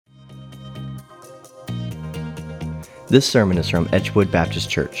This sermon is from Edgewood Baptist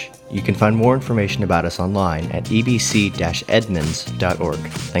Church. You can find more information about us online at ebc-edmonds.org.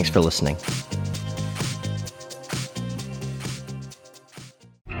 Thanks for listening.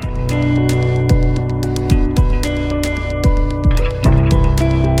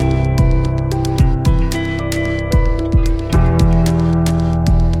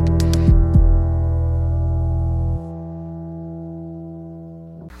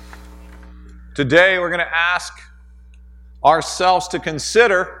 Today we're going to ask ourselves to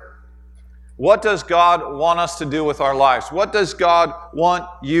consider, what does God want us to do with our lives? What does God want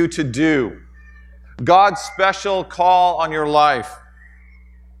you to do? God's special call on your life.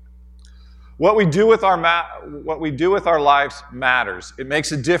 What we do with our lives matters. It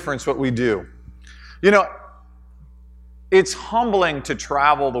makes a difference what we do. You know, it's humbling to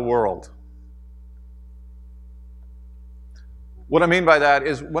travel the world. What I mean by that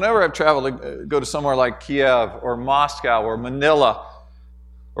is whenever I've traveled, go to somewhere like Kiev or Moscow or Manila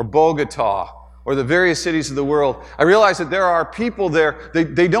or Bogota or the various cities of the world, I realize that there are people there,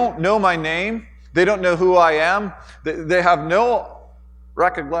 they don't know my name, they don't know who I am, they have no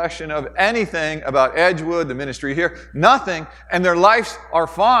recollection of anything about Edgewood, the ministry here, nothing, and their lives are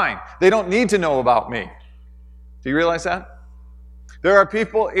fine. They don't need to know about me. Do you realize that? There are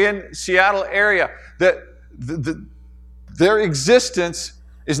people in Seattle area that their existence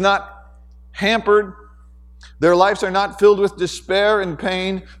is not hampered. Their lives are not filled with despair and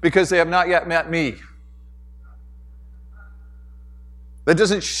pain because they have not yet met me. That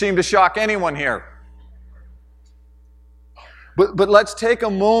doesn't seem to shock anyone here. But let's take a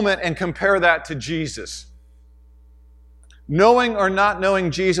moment and compare that to Jesus. Knowing or not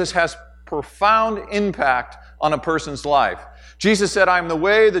knowing Jesus has profound impact on a person's life. Jesus said, "I am the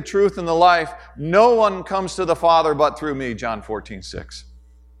way, the truth, and the life. No one comes to the Father but through me," John 14:6.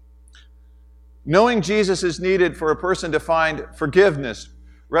 Knowing Jesus is needed for a person to find forgiveness,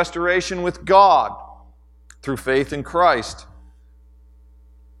 restoration with God through faith in Christ.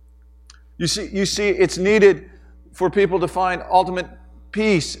 You see, it's needed for people to find ultimate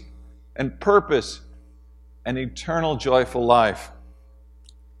peace and purpose and eternal joyful life.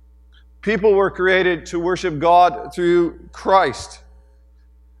 People were created to worship God through Christ.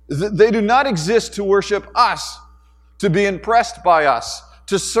 They do not exist to worship us, to be impressed by us,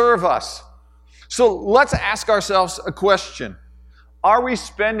 to serve us. So let's ask ourselves a question. Are we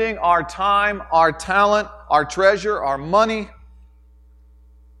spending our time, our talent, our treasure, our money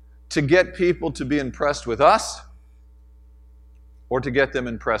to get people to be impressed with us or to get them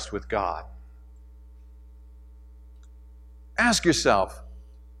impressed with God? Ask yourself,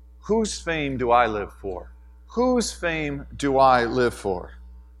 whose fame do I live for? Whose fame do I live for?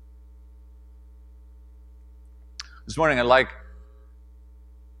 This morning I'd like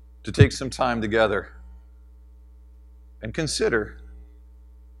to take some time together and consider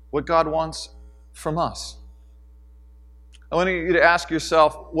what God wants from us. I want you to ask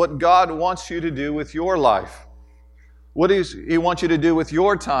yourself what God wants you to do with your life. What does He want you to do with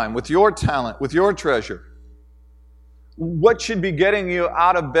your time, with your talent, with your treasure? What should be getting you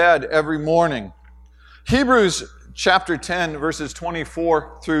out of bed every morning? Hebrews chapter 10, verses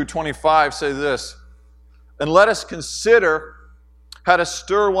 24 through 25 say this, "And let us consider how to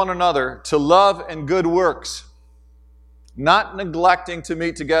stir one another to love and good works, not neglecting to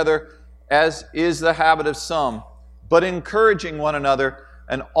meet together as is the habit of some, but encouraging one another,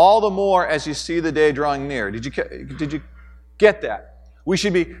 and all the more as you see the day drawing near." Did you get that? We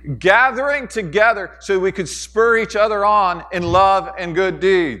should be gathering together so we could spur each other on in love and good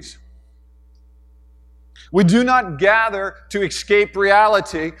deeds. We do not gather to escape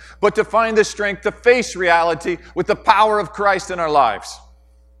reality, but to find the strength to face reality with the power of Christ in our lives.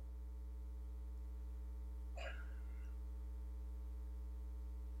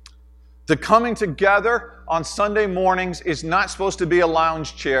 The coming together on Sunday mornings is not supposed to be a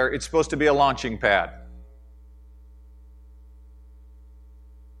lounge chair, it's supposed to be a launching pad.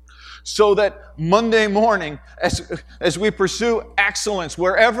 So that Monday morning, as we pursue excellence,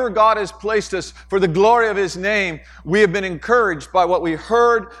 wherever God has placed us for the glory of His name, we have been encouraged by what we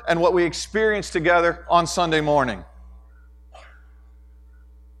heard and what we experienced together on Sunday morning.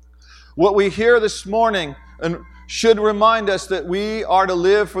 What we hear this morning should remind us that we are to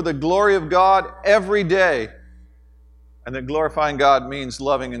live for the glory of God every day, and that glorifying God means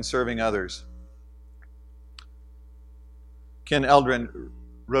loving and serving others. Ken Eldren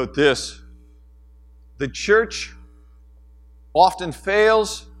wrote this: "The church often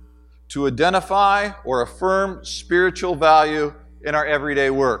fails to identify or affirm spiritual value in our everyday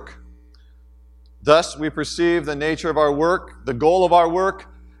work. Thus, we perceive the nature of our work, the goal of our work,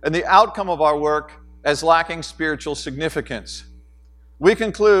 and the outcome of our work as lacking spiritual significance. We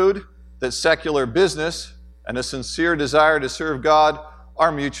conclude that secular business and a sincere desire to serve God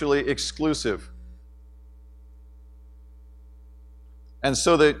are mutually exclusive. And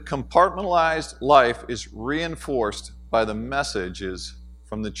so the compartmentalized life is reinforced by the messages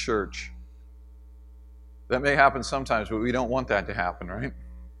from the church. That may happen sometimes, but we don't want that to happen, right?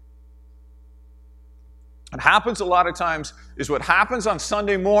 What happens a lot of times is what happens on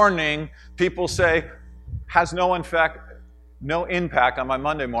Sunday morning, people say, has no impact on my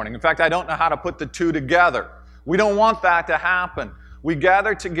Monday morning. In fact, I don't know how to put the two together. We don't want that to happen. We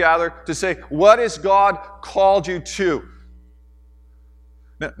gather together to say, what has God called you to?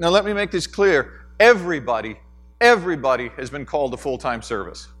 Now let me make this clear. Everybody has been called to full-time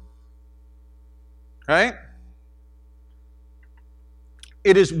service. Right?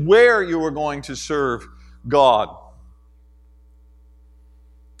 It is where you are going to serve God.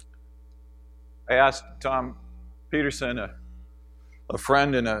 I asked Tom Peterson, a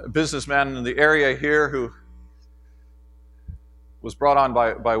friend and a businessman in the area here who was brought on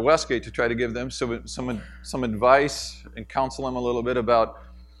by Westgate to try to give them some advice and counsel them a little bit about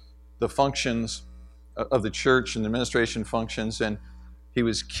the functions of the church and the administration functions. And he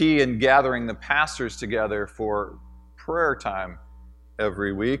was key in gathering the pastors together for prayer time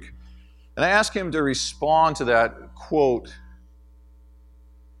every week. And I asked him to respond to that quote.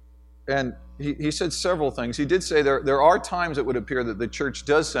 And he said several things. He did say there are times it would appear that the church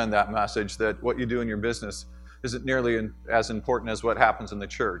does send that message that what you do in your business isn't nearly as important as what happens in the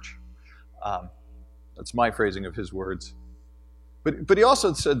church. That's my phrasing of his words. But he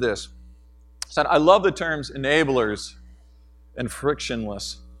also said this. He said, I love the terms enablers and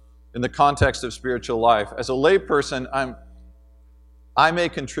frictionless in the context of spiritual life. As a layperson, I may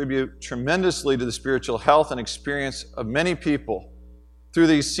contribute tremendously to the spiritual health and experience of many people through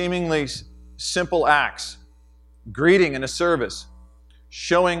these seemingly simple acts: greeting in a service,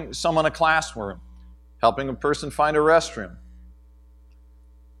 showing someone a classroom, helping a person find a restroom,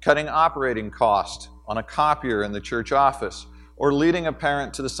 cutting operating cost on a copier in the church office, or leading a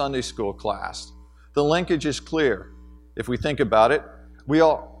parent to the Sunday school class. The linkage is clear. If we think about it, we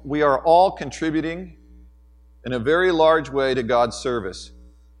are all contributing in a very large way to God's service.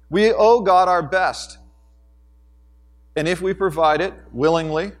 We owe God our best. And if we provide it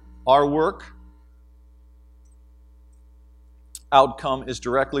willingly, our work outcome is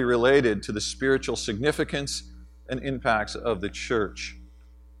directly related to the spiritual significance and impacts of the church.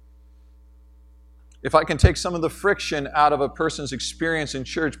 If I can take some of the friction out of a person's experience in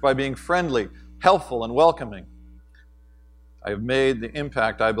church by being friendly, helpful, and welcoming, I have made the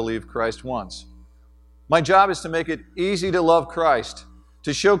impact I believe Christ wants. My job is to make it easy to love Christ,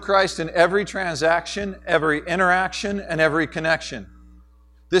 to show Christ in every transaction, every interaction, and every connection.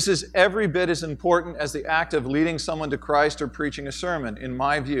 This is every bit as important as the act of leading someone to Christ or preaching a sermon, in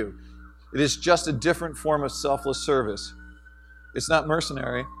my view. It is just a different form of selfless service. It's not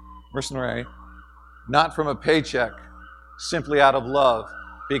mercenary, not from a paycheck, simply out of love,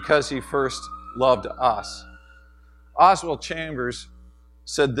 because He first loved us. Oswald Chambers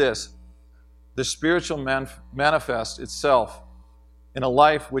said this: the spiritual manifests itself in a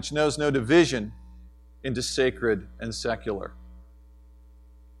life which knows no division into sacred and secular.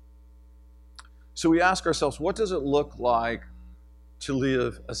 So we ask ourselves, what does it look like to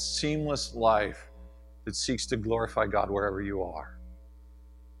live a seamless life that seeks to glorify God wherever you are?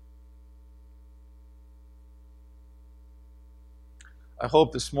 I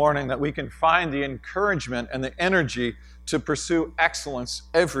hope this morning that we can find the encouragement and the energy to pursue excellence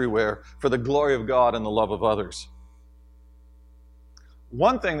everywhere for the glory of God and the love of others.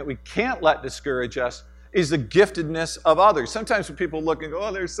 One thing that we can't let discourage us is the giftedness of others. Sometimes when people look and go,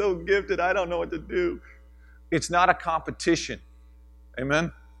 oh, they're so gifted, I don't know what to do. It's not a competition.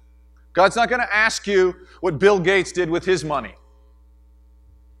 Amen? God's not going to ask you what Bill Gates did with his money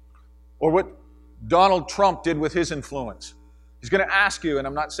or what Donald Trump did with his influence. He's going to ask you, and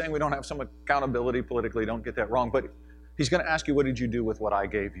I'm not saying we don't have some accountability politically, don't get that wrong, but He's going to ask you, what did you do with what I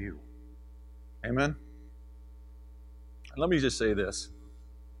gave you? Amen? And let me just say this.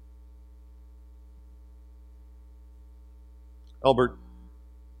 Albert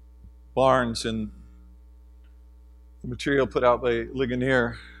Barnes, in the material put out by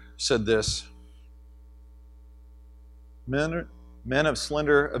Ligonier, said this: Men of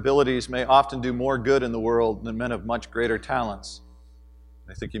slender abilities may often do more good in the world than men of much greater talents.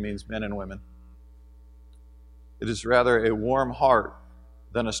 I think he means men and women. It is rather a warm heart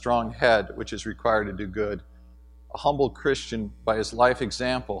than a strong head which is required to do good. A humble Christian, by his life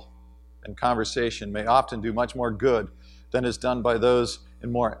example and conversation, may often do much more good than is done by those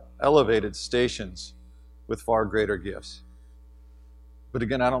in more elevated stations with far greater gifts. But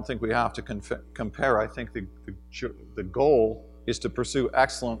again, I don't think we have to compare. I think the goal is to pursue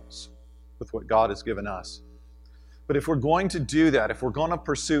excellence with what God has given us. But if we're going to do that, if we're going to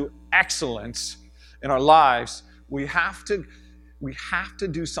pursue excellence in our lives, we have to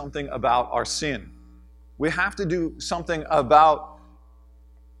do something about our sin. We have to do something about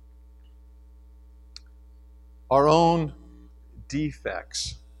our own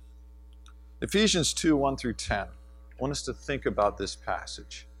defects. Ephesians 2, 1 through 10. I want us to think about this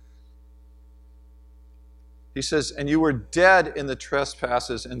passage. He says, "And you were dead in the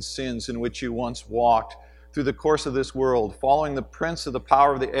trespasses and sins in which you once walked through the course of this world, following the prince of the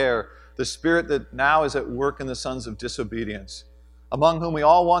power of the air, the spirit that now is at work in the sons of disobedience, among whom we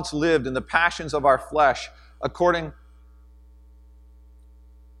all once lived in the passions of our flesh, according..."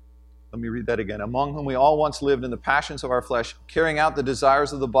 Let me read that again. "Among whom we all once lived in the passions of our flesh, carrying out the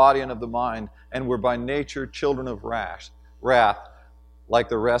desires of the body and of the mind, and were by nature children of wrath, like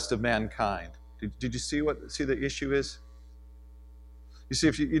the rest of mankind." Did you see the issue is? You see,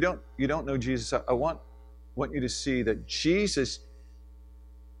 if you don't know Jesus, I want you to see that Jesus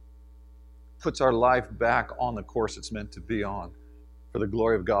puts our life back on the course it's meant to be on for the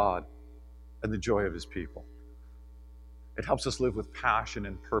glory of God and the joy of His people. It helps us live with passion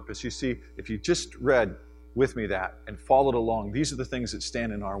and purpose. You see, if you just read with me that and followed along, these are the things that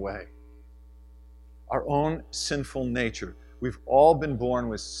stand in our way. Our own sinful nature. We've all been born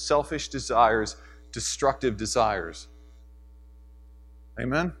with selfish desires, destructive desires.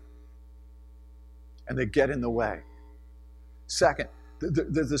 Amen? And they get in the way. Second,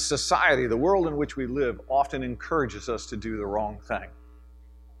 the society, the world in which we live, often encourages us to do the wrong thing.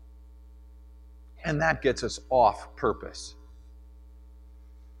 And that gets us off purpose.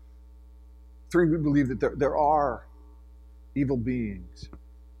 3, we believe that there are evil beings.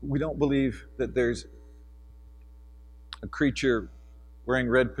 We don't believe that there's a creature wearing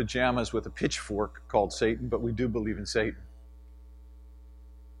red pajamas with a pitchfork called Satan, but we do believe in Satan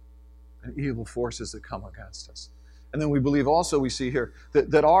and evil forces that come against us. And then we believe also, we see here,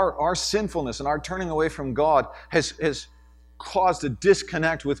 that our sinfulness and our turning away from God has caused a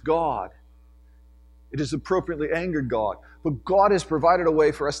disconnect with God. It has appropriately angered God. But God has provided a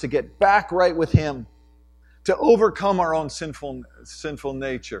way for us to get back right with Him, to overcome our own sinful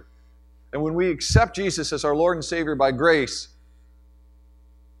nature. And when we accept Jesus as our Lord and Savior by grace,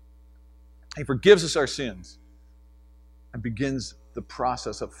 He forgives us our sins and begins the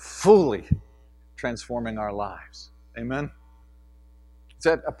process of fully transforming our lives. Amen? Is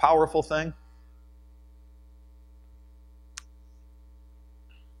that a powerful thing?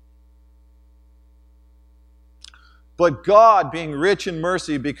 But God, being rich in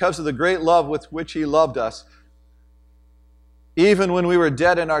mercy, because of the great love with which He loved us, even when we were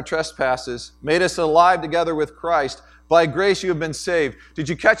dead in our trespasses, made us alive together with Christ. By grace you have been saved. Did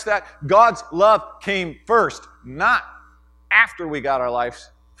you catch that? God's love came first, not after we got our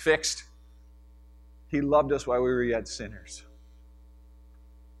lives fixed. He loved us while we were yet sinners.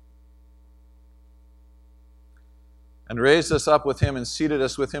 And raised us up with Him and seated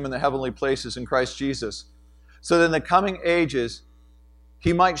us with Him in the heavenly places in Christ Jesus, so that in the coming ages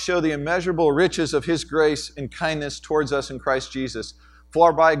He might show the immeasurable riches of His grace and kindness towards us in Christ Jesus.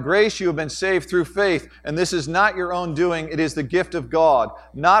 For by grace you have been saved through faith, and this is not your own doing, it is the gift of God,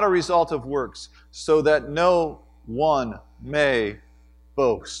 not a result of works, so that no one may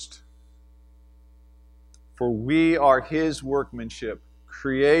boast. For we are His workmanship,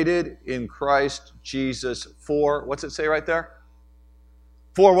 created in Christ Jesus for, what's it say right there?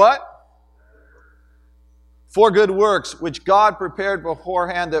 For what? For good works, which God prepared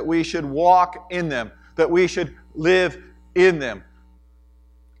beforehand that we should walk in them, that we should live in them.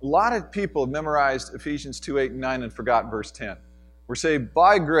 A lot of people have memorized Ephesians 2, 8, and 9 and forgot verse 10. We're saved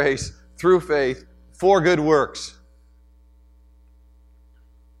by grace, through faith, for good works.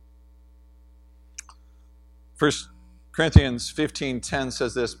 1 Corinthians 15:10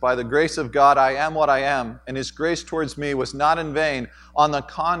 says this, "By the grace of God I am what I am, and His grace towards me was not in vain. On the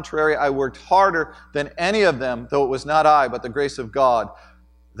contrary, I worked harder than any of them, though it was not I, but the grace of God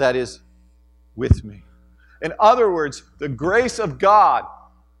that is with me." In other words, the grace of God.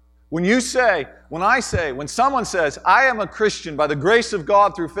 When someone says, "I am a Christian by the grace of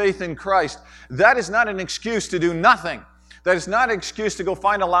God through faith in Christ," that is not an excuse to do nothing. That is not an excuse to go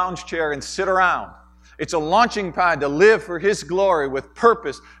find a lounge chair and sit around. It's a launching pad to live for His glory with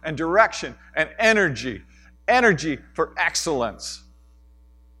purpose and direction and energy. Energy for excellence.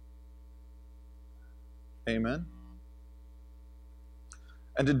 Amen.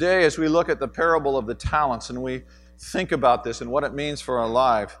 And today, as we look at the parable of the talents and we think about this and what it means for our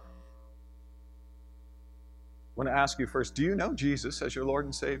life, want to ask you first, do you know Jesus as your Lord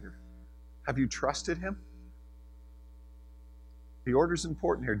and Savior? Have you trusted him? The order's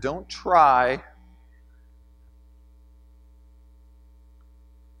important here. Don't try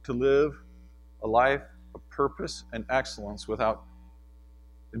to live a life of purpose and excellence without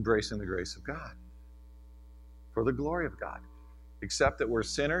embracing the grace of God for the glory of God. Accept that we're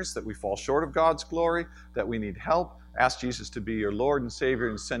sinners, that we fall short of God's glory, that we need help. Ask Jesus to be your Lord and Savior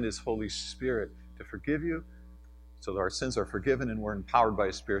and send his Holy Spirit to forgive you so that our sins are forgiven and we're empowered by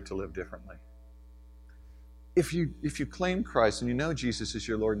his Spirit to live differently. If you claim Christ and you know Jesus is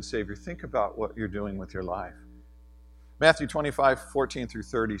your Lord and Savior, think about what you're doing with your life. Matthew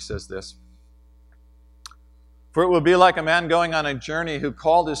 25:14-30 says this. For it will be like a man going on a journey who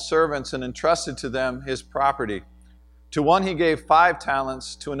called his servants and entrusted to them his property. To one he gave 5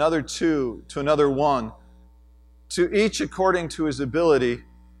 talents, to another 2, to another 1, to each according to his ability.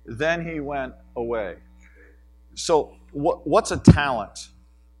 Then he went away. So what's a talent?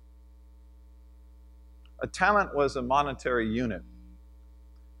 A talent was a monetary unit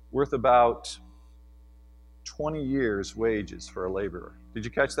worth about 20 years' wages for a laborer. Did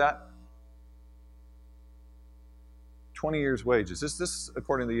you catch that? 20 years' wages. This,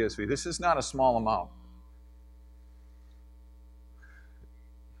 according to the ESV, this is not a small amount.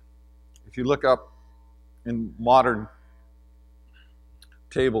 If you look up in modern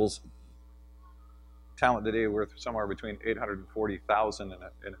tables, talent today worth somewhere between $840,000 and $1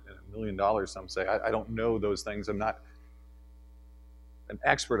 million, some say. I don't know those things. I'm not an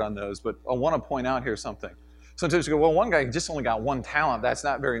expert on those, but I want to point out here something. Sometimes you go, well, one guy just only got 1 talent. That's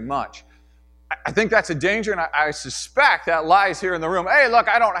not very much. I think that's a danger, and I suspect that lies here in the room. Hey, look,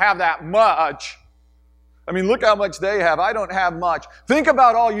 I don't have that much. I mean, look how much they have. I don't have much. Think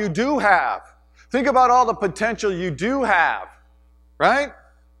about all you do have. Think about all the potential you do have, right?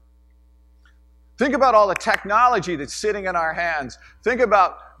 Think about all the technology that's sitting in our hands. Think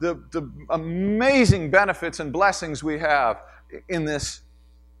about the amazing benefits and blessings we have in this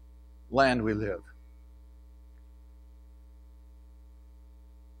land we live.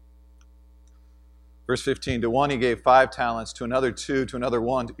 Verse 15, to one he gave 5 talents, to another 2, to another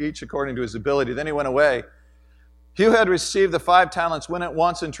 1, to each according to his ability. Then he went away. He who had received the 5 talents went at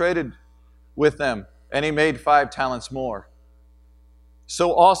once and traded with them, and he made 5 talents more.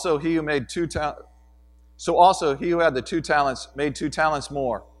 So also he who had the 2 talents made 2 talents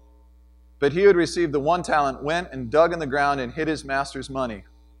more. But he who had received the 1 talent went and dug in the ground and hid his master's money.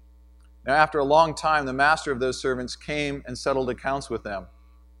 Now after a long time the master of those servants came and settled accounts with them.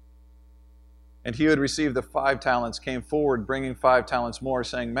 And he who had received the 5 talents came forward, bringing 5 talents more,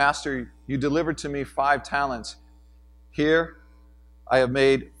 saying, Master, you delivered to me 5 talents. Here I have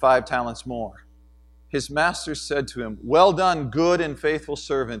made 5 talents more. His master said to him, Well done, good and faithful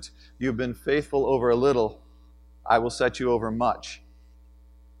servant. You have been faithful over a little. I will set you over much.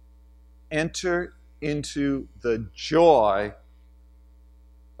 Enter into the joy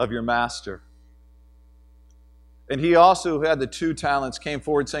of your master. And he also, who had the 2 talents, came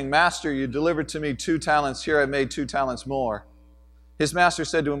forward saying, Master, you delivered to me 2 talents. Here I made 2 talents more. His master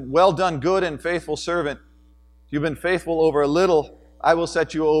said to him, Well done, good and faithful servant. You've been faithful over a little. I will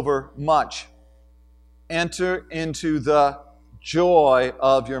set you over much. Enter into the joy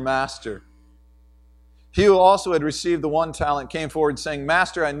of your master. He who also had received the 1 talent came forward saying,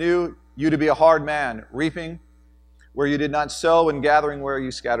 Master, I knew you to be a hard man, reaping where you did not sow and gathering where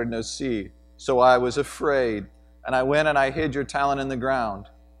you scattered no seed. So I was afraid. And I went and I hid your talent in the ground.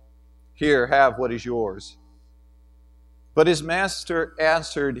 Here, have what is yours. But his master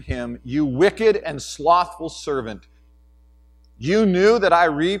answered him, You wicked and slothful servant. You knew that I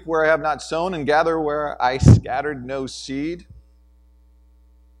reap where I have not sown and gather where I scattered no seed.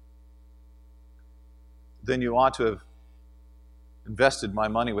 Then you ought to have invested my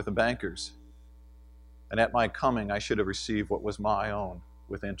money with the bankers. And at my coming I should have received what was my own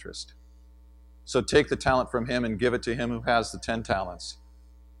with interest. So take the talent from him and give it to him who has the 10 talents.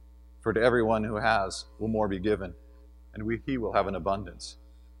 For to everyone who has will more be given, and he will have an abundance.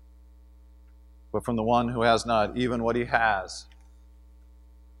 But from the one who has not, even what he has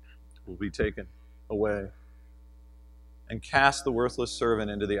will be taken away. And cast the worthless servant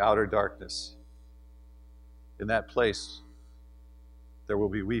into the outer darkness. In that place there will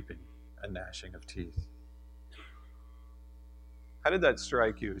be weeping and gnashing of teeth. How did that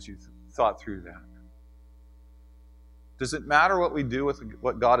strike you as you thought through that? Does it matter what we do with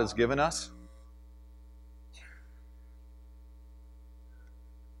what God has given us?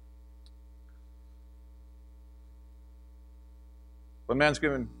 When man's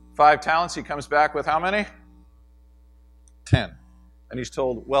given 5 talents, he comes back with how many? 10. And he's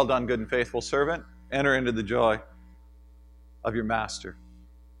told, Well done, good and faithful servant. Enter into the joy of your master.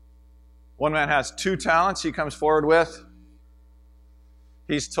 One man has 2 talents he comes forward with.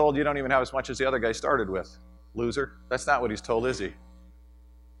 He's told, you don't even have as much as the other guy started with. Loser. That's not what he's told, is he?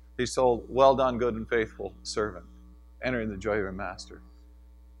 He's told, well done, good and faithful servant. Enter in the joy of your master.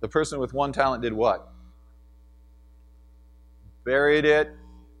 The person with 1 talent did what? Buried it,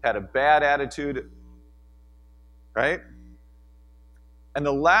 had a bad attitude, right? And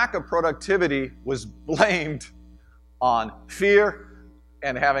the lack of productivity was blamed on fear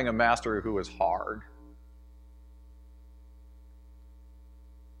and having a master who was hard.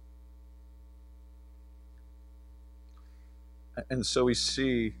 And so we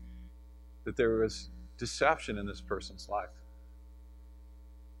see that there was deception in this person's life.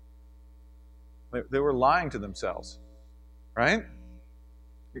 They were lying to themselves, right?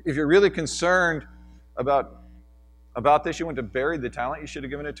 If you're really concerned about this, you went to bury the talent, you should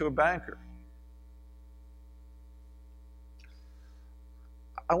have given it to a banker.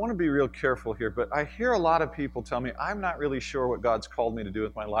 I want to be real careful here, but I hear a lot of people tell me, I'm not really sure what God's called me to do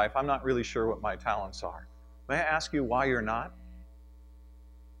with my life. I'm not really sure what my talents are. May I ask you why you're not?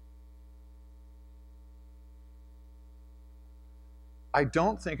 I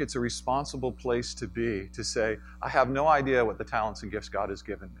don't think it's a responsible place to be, to say, I have no idea what the talents and gifts God has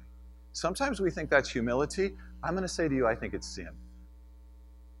given me. Sometimes we think that's humility. I'm going to say to you, I think it's sin.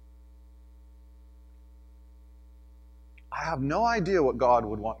 I have no idea what God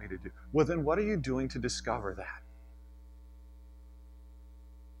would want me to do. Well, then what are you doing to discover that?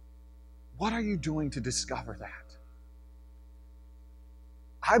 What are you doing to discover that?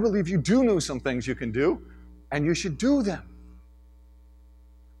 I believe you do know some things you can do, and you should do them.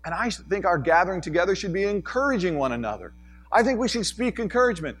 And I think our gathering together should be encouraging one another. I think we should speak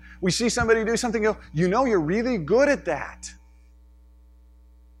encouragement. We see somebody do something, you know you're really good at that.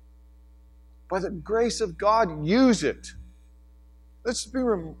 By the grace of God, use it. Let's be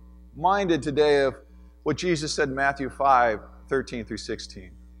reminded today of what Jesus said in Matthew 5:13 through 16.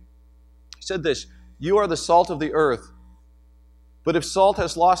 He said this, you are the salt of the earth, but if salt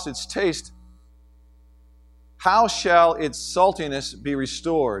has lost its taste, how shall its saltiness be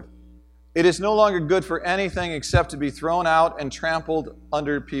restored? It is no longer good for anything except to be thrown out and trampled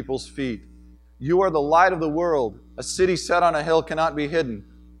under people's feet. You are the light of the world. A city set on a hill cannot be hidden.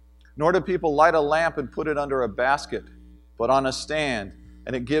 Nor do people light a lamp and put it under a basket, but on a stand,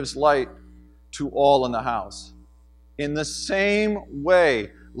 and it gives light to all in the house. In the same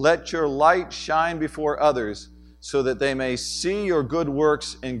way, let your light shine before others, so that they may see your good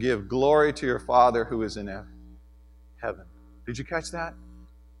works and give glory to your Father who is in heaven. Did you catch that?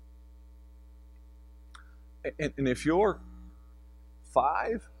 And if you're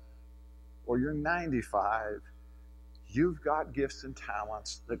 5 or you're 95, you've got gifts and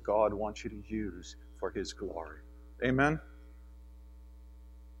talents that God wants you to use for His glory. Amen?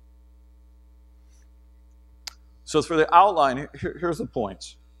 So for the outline, here's the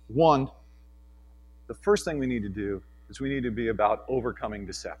points. 1, the first thing we need to do is we need to be about overcoming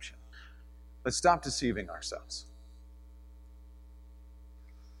deception. Let's stop deceiving ourselves.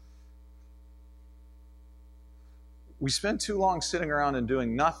 We spend too long sitting around and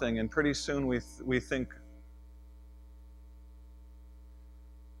doing nothing, and pretty soon we think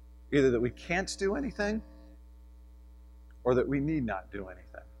either that we can't do anything or that we need not do anything.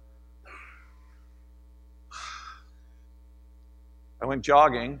 I went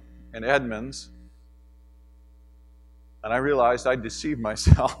jogging in Edmonds, and I realized I'd deceived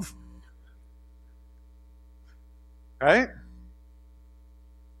myself. Right?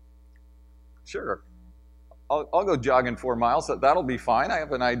 Sure. I'll go jogging 4 miles. That'll be fine. I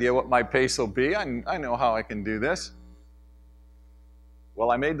have an idea what my pace will be. I know how I can do this. Well,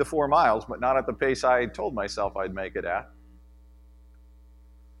 I made the 4 miles, but not at the pace I told myself I'd make it at.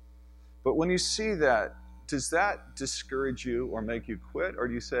 But when you see that, does that discourage you or make you quit? Or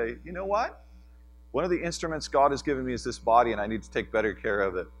do you say, you know what? One of the instruments God has given me is this body, and I need to take better care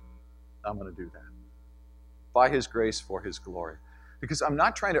of it. I'm going to do that. By His grace, for His glory. Because I'm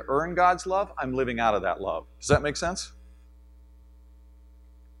not trying to earn God's love, I'm living out of that love. Does that make sense?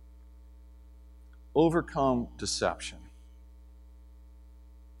 Overcome deception.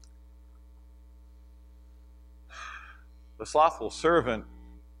 The slothful servant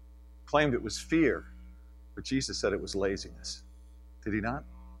claimed it was fear, but Jesus said it was laziness. Did He not?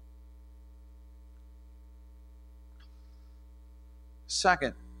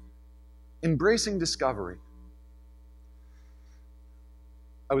 Second, embracing discovery.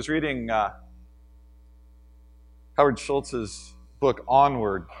 I was reading Howard Schultz's book,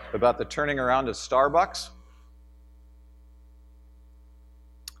 Onward, about the turning around of Starbucks.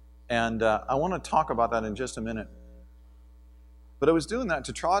 And I want to talk about that in just a minute. But I was doing that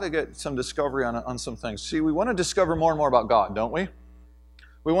to try to get some discovery on some things. See, we want to discover more and more about God, don't we?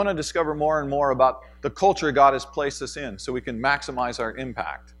 We want to discover more and more about the culture God has placed us in so we can maximize our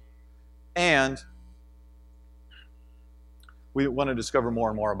impact. And we want to discover more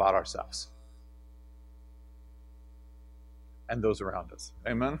and more about ourselves and those around us.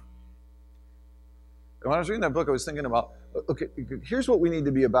 Amen? And when I was reading that book, I was thinking about, okay, here's what we need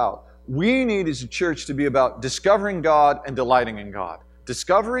to be about. We need as a church to be about discovering God and delighting in God.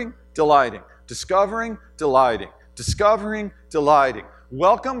 Discovering, delighting. Discovering, delighting. Discovering, delighting.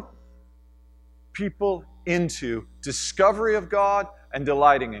 Welcome people into discovery of God and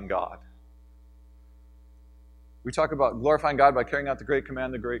delighting in God. We talk about glorifying God by carrying out the great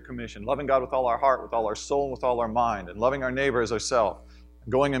command, the great commission, loving God with all our heart, with all our soul, and with all our mind, and loving our neighbor as ourselves,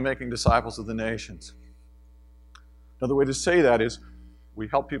 and going and making disciples of the nations. Another way to say that is we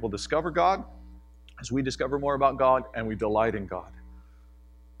help people discover God as we discover more about God, and we delight in God.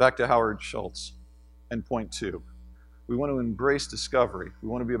 Back to Howard Schultz and point 2. We want to embrace discovery. We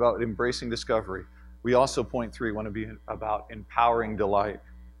want to be about embracing discovery. We also, point 3, want to be about empowering delight.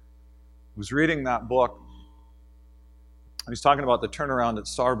 I was reading that book, and he's talking about the turnaround at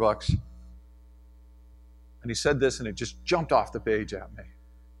Starbucks. And he said this, and it just jumped off the page at me.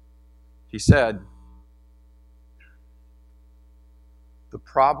 He said, the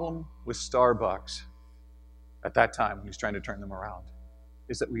problem with Starbucks at that time, when he's trying to turn them around,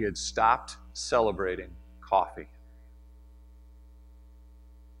 is that we had stopped celebrating coffee.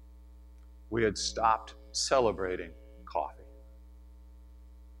 We had stopped celebrating coffee.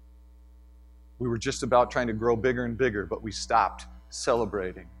 We were just about trying to grow bigger and bigger, but we stopped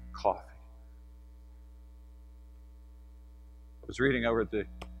celebrating coffee. I was reading over at the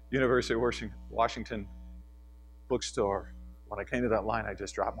University of Washington bookstore. When I came to that line, I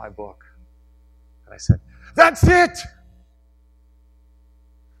just dropped my book. And I said, that's it!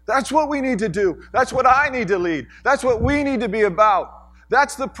 That's what we need to do. That's what I need to lead. That's what we need to be about.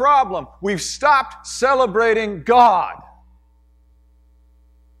 That's the problem. We've stopped celebrating God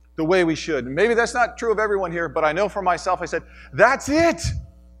the way we should. And maybe that's not true of everyone here, but I know for myself, I said, that's it.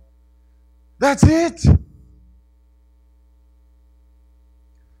 That's it.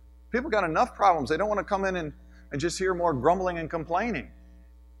 People got enough problems. They don't want to come in and just hear more grumbling and complaining.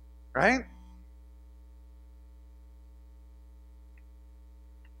 Right?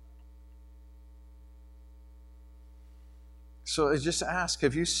 So I just ask,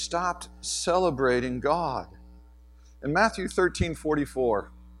 have you stopped celebrating God? In Matthew 13:44,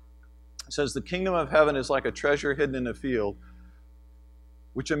 it says, the kingdom of heaven is like a treasure hidden in a field,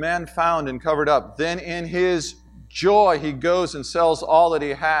 which a man found and covered up. Then in his joy he goes and sells all that he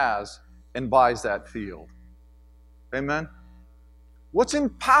has and buys that field. Amen? What's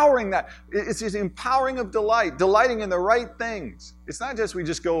empowering that? It's the empowering of delight, delighting in the right things. It's not just we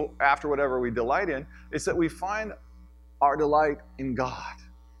just go after whatever we delight in. It's that we find our delight in God.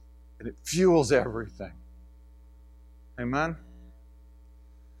 And it fuels everything. Amen?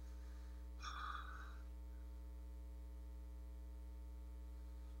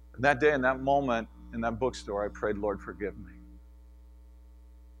 And that day, in that moment, in that bookstore, I prayed, Lord, forgive me.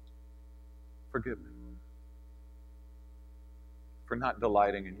 Forgive me for not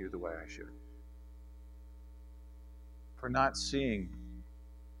delighting in you the way I should. For not seeing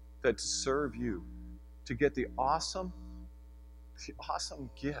that to serve you, to get the awesome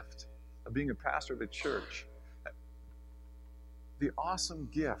gift of being a pastor of a church, the awesome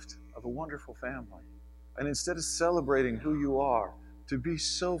gift of a wonderful family. And instead of celebrating who you are, to be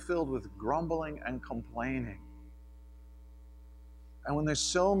so filled with grumbling and complaining. And when there's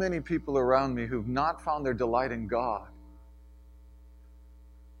so many people around me who've not found their delight in God,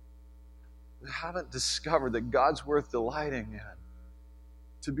 they haven't discovered that God's worth delighting in,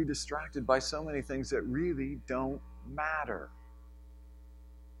 to be distracted by so many things that really don't matter.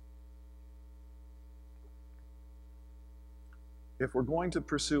 If we're going to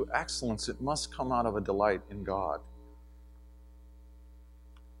pursue excellence, it must come out of a delight in God.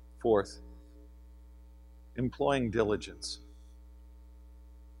 Fourth, employing diligence.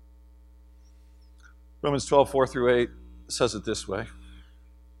 Romans 12:4-8 says it this way.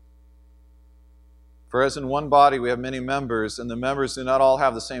 For as in one body we have many members, and the members do not all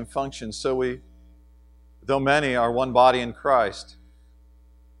have the same function, so we, though many, are one body in Christ,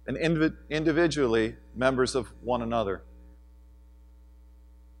 and individually members of one another,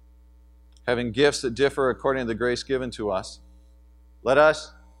 having gifts that differ according to the grace given to us, let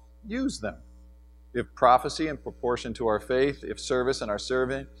us use them. If prophecy in proportion to our faith, if service in our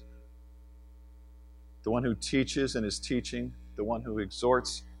serving, the one who teaches in his teaching, the one who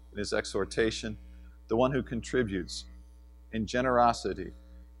exhorts in his exhortation, the one who contributes in generosity,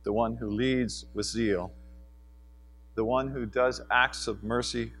 the one who leads with zeal, the one who does acts of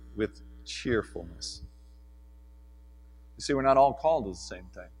mercy with cheerfulness. You see, we're not all called to the same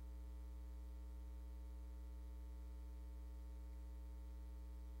thing.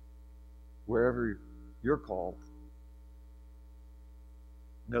 Wherever you're called,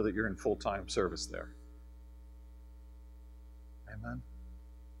 know that you're in full-time service there. Amen.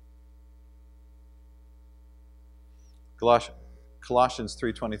 Colossians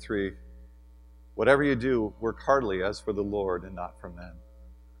 3:23, whatever you do, work heartily as for the Lord and not for men.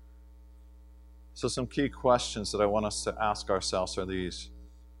 So some key questions that I want us to ask ourselves are these.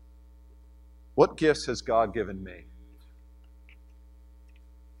 What gifts has God given me?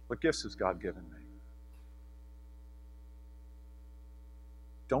 What gifts has God given me?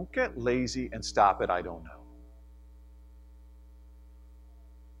 Don't get lazy and stop at I don't know.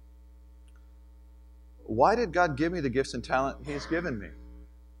 Why did God give me the gifts and talent He's given me?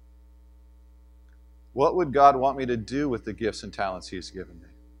 What would God want me to do with the gifts and talents He's given me?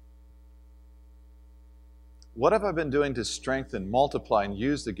 What have I been doing to strengthen, multiply, and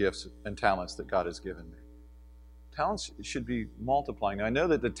use the gifts and talents that God has given me? Talents should be multiplying. Now, I know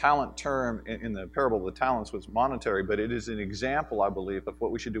that the talent term in the parable of the talents was monetary, but it is an example, I believe, of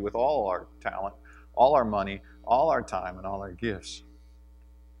what we should do with all our talent, all our money, all our time, and all our gifts.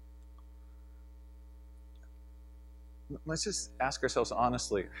 Let's just ask ourselves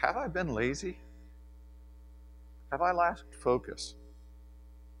honestly, have I been lazy? Have I lacked focus?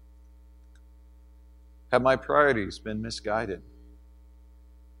 Have my priorities been misguided?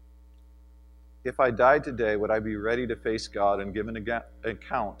 If I died today, would I be ready to face God and give an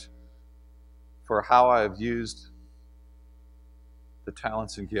account for how I have used the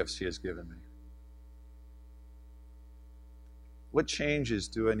talents and gifts He has given me? What changes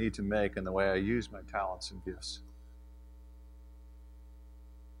do I need to make in the way I use my talents and gifts?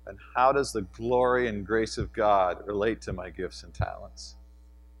 And how does the glory and grace of God relate to my gifts and talents?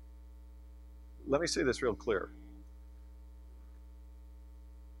 Let me say this real clear.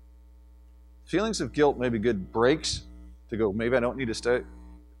 Feelings of guilt may be good breaks to go, maybe I don't need to stay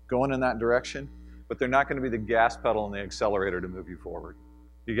going in that direction, but they're not going to be the gas pedal and the accelerator to move you forward.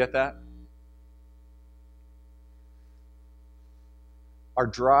 You get that? Our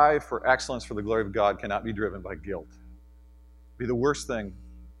drive for excellence for the glory of God cannot be driven by guilt. It'd be the worst thing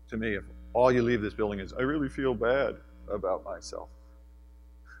to me if all you leave this building is, I really feel bad about myself.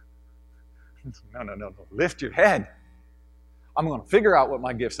 No. Lift your head. I'm going to figure out what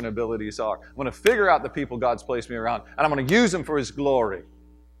my gifts and abilities are. I'm going to figure out the people God's placed me around, and I'm going to use them for His glory.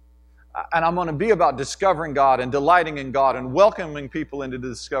 And I'm going to be about discovering God and delighting in God and welcoming people into the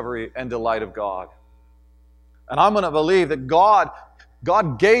discovery and delight of God. And I'm going to believe that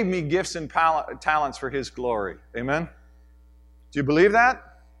God gave me gifts and talents for His glory. Amen? Do you believe that?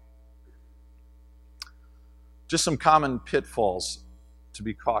 Just some common pitfalls to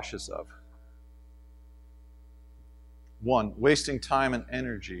be cautious of. 1, wasting time and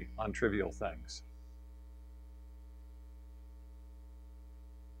energy on trivial things.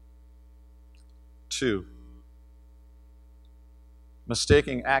 2,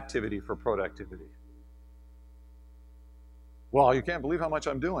 mistaking activity for productivity. Well, you can't believe how much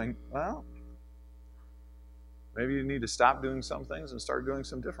I'm doing. Well, maybe you need to stop doing some things and start doing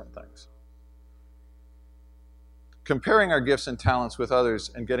some different things. Comparing our gifts and talents with others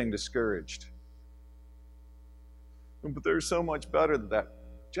and getting discouraged. But they're so much better than that.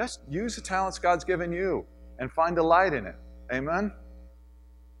 Just use the talents God's given you and find delight in it. Amen?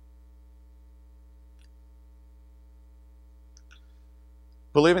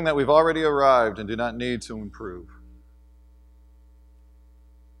 Believing that we've already arrived and do not need to improve.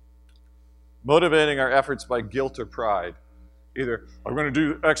 Motivating our efforts by guilt or pride. Either, I'm going to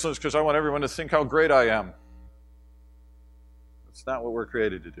do excellence because I want everyone to think how great I am. That's not what we're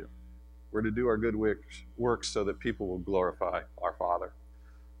created to do. We're to do our good works so that people will glorify our Father,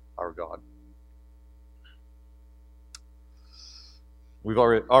 our God. We've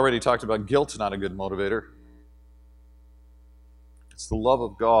already talked about guilt's not a good motivator. It's the love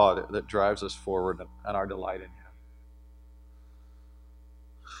of God that drives us forward and our delight in Him.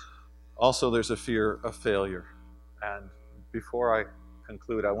 Also, there's a fear of failure. And before I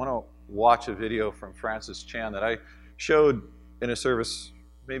conclude, I want to watch a video from Francis Chan that I showed in a service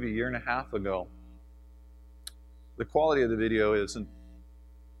maybe a year and a half ago. The quality of the video isn't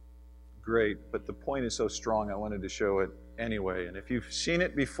great, but the point is so strong I wanted to show it anyway. And if you've seen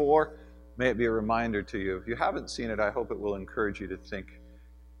it before, may it be a reminder to you. If you haven't seen it, I hope it will encourage you to think.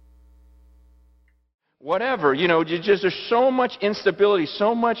 whatever. There's so much instability,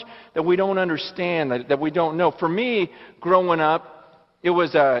 so much that we don't understand, that we don't know. For me, growing up, it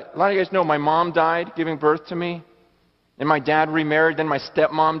was, a lot of you guys know my mom died giving birth to me. Then my dad remarried. Then my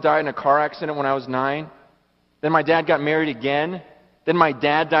stepmom died in a car accident when I was 9. Then my dad got married again. Then my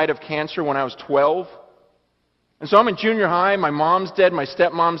dad died of cancer when I was 12. And so I'm in junior high. My mom's dead. My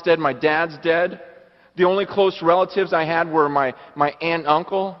stepmom's dead. My dad's dead. The only close relatives I had were my aunt and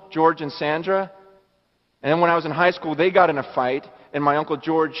uncle, George and Sandra. And then when I was in high school, they got in a fight, and my Uncle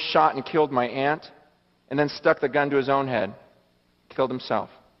George shot and killed my aunt, and then stuck the gun to his own head, killed himself.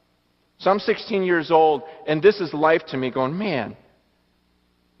 So I'm 16 years old, and this is life to me, going, man,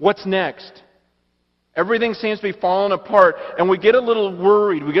 what's next? Everything seems to be falling apart, and we get a little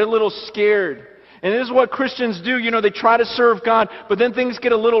worried, we get a little scared. And this is what Christians do. They try to serve God, but then things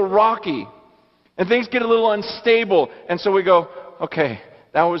get a little rocky, and things get a little unstable, and so we go, okay,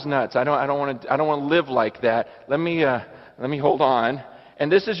 that was nuts. I don't want to live like that. Let me hold on. And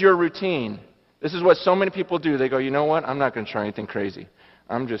this is your routine. This is what so many people do. They go, you know what? I'm not going to try anything crazy.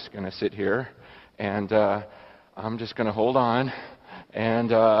 I'm just going to sit here, and I'm just going to hold on.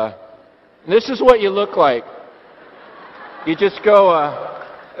 And this is what you look like. You just go,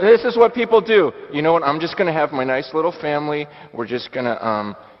 this is what people do. You know what? I'm just going to have my nice little family. We're just going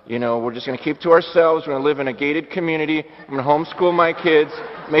to, we're just going to keep to ourselves. We're going to live in a gated community. I'm going to homeschool my kids,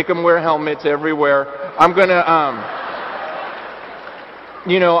 make them wear helmets everywhere. I'm going to, I'm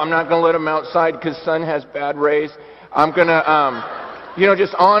not going to let them outside because sun has bad rays. I'm going to,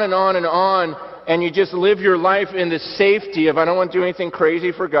 just on and on and on. And you just live your life in the safety of, I don't want to do anything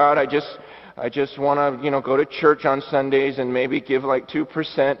crazy for God. I just want to, go to church on Sundays and maybe give like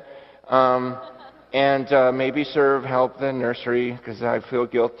 2%. And maybe help the nursery because I feel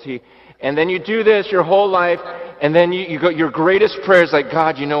guilty. And then you do this your whole life, and then you go, your greatest prayer is like,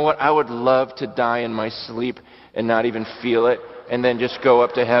 God, you know what? I would love to die in my sleep and not even feel it, and then just go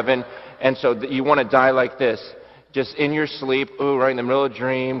up to heaven. And so you want to die like this, just in your sleep, right in the middle of a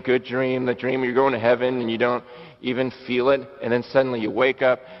dream, good dream, the dream you're going to heaven, and you don't even feel it. And then suddenly you wake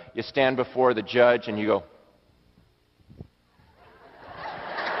up, you stand before the judge, and you go,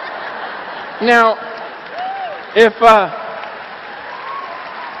 now, if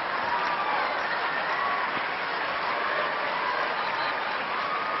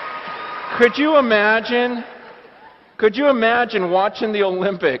could you imagine watching the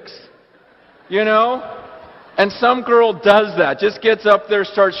Olympics, and some girl does that, just gets up there,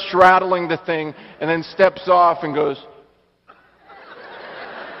 starts straddling the thing, and then steps off and goes,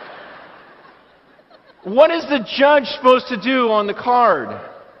 what is the judge supposed to do on the card?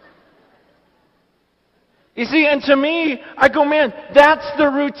 You see, and to me, I go, man, that's the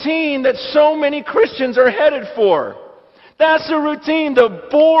routine that so many Christians are headed for. That's the routine, the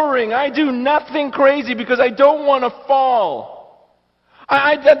boring, I do nothing crazy because I don't want to fall.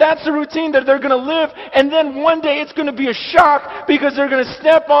 That's the routine that they're going to live, and then one day it's going to be a shock because they're going to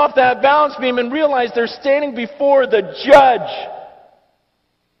step off that balance beam and realize they're standing before the judge.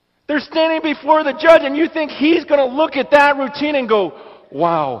 They're standing before the judge, and you think he's going to look at that routine and go,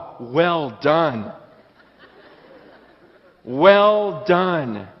 wow, well done. Well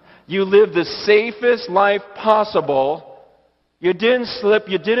done. You lived the safest life possible. You didn't slip.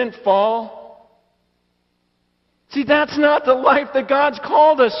 You didn't fall. See, that's not the life that God's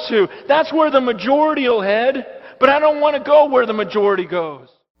called us to. That's where the majority will head. But I don't want to go where the majority goes.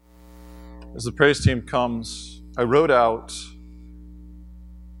 As the praise team comes, I wrote out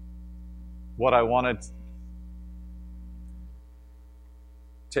what I wanted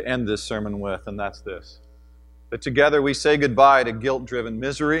to end this sermon with, and that's this. That together we say goodbye to guilt-driven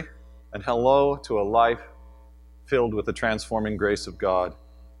misery and hello to a life filled with the transforming grace of God.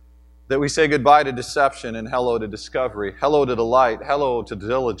 That we say goodbye to deception and hello to discovery, hello to delight, hello to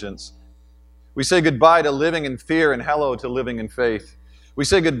diligence. We say goodbye to living in fear and hello to living in faith. We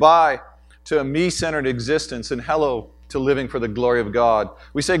say goodbye to a me-centered existence and hello to living for the glory of God.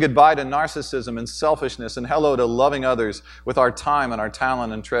 We say goodbye to narcissism and selfishness and hello to loving others with our time and our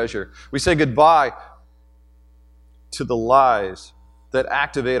talent and treasure. We say goodbye to the lies that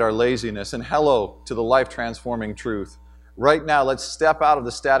activate our laziness, and hello to the life-transforming truth. Right now, let's step out of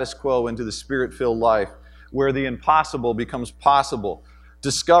the status quo into the Spirit-filled life, where the impossible becomes possible.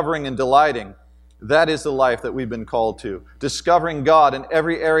 Discovering and delighting, that is the life that we've been called to. Discovering God in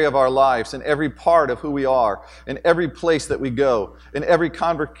every area of our lives, in every part of who we are, in every place that we go, in every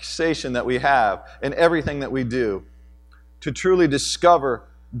conversation that we have, in everything that we do. To truly discover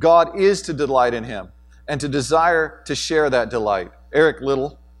God is to delight in Him, and to desire to share that delight. Eric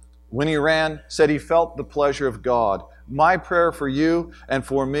Liddell, when he ran, said he felt the pleasure of God. My prayer for you and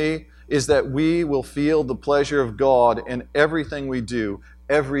for me is that we will feel the pleasure of God in everything we do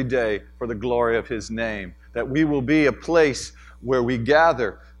every day for the glory of His name. That we will be a place where we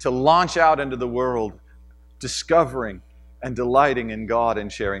gather to launch out into the world, discovering and delighting in God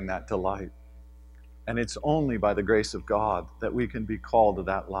and sharing that delight. And it's only by the grace of God that we can be called to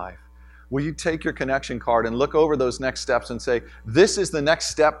that life. Will you take your connection card and look over those next steps and say, this is the next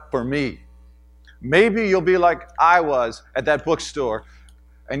step for me? Maybe you'll be like I was at that bookstore,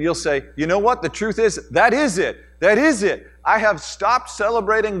 and you'll say, you know what? The truth is, that is it. That is it. I have stopped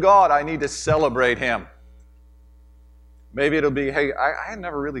celebrating God. I need to celebrate Him. Maybe it'll be, hey, I had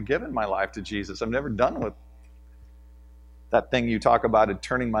never really given my life to Jesus. I've never done with that thing you talk about, of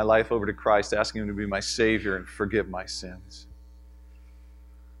turning my life over to Christ, asking Him to be my Savior and forgive my sins.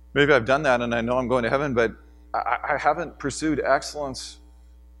 Maybe I've done that and I know I'm going to heaven, but I haven't pursued excellence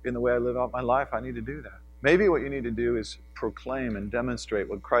in the way I live out my life. I need to do that. Maybe what you need to do is proclaim and demonstrate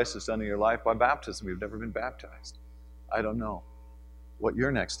what Christ has done in your life by baptism. You've never been baptized. I don't know what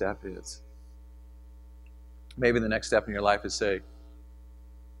your next step is. Maybe the next step in your life is say,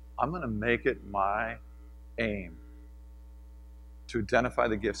 I'm going to make it my aim to identify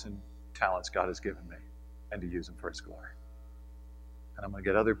the gifts and talents God has given me and to use them for His glory. And I'm going to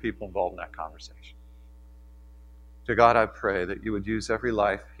get other people involved in that conversation. Dear God, I pray that you would use every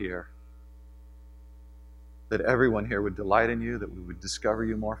life here, that everyone here would delight in you, that we would discover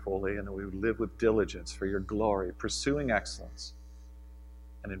you more fully, and that we would live with diligence for your glory, pursuing excellence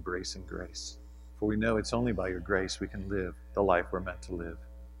and embracing grace. For we know it's only by your grace we can live the life we're meant to live.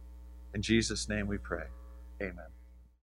 In Jesus' name we pray. Amen.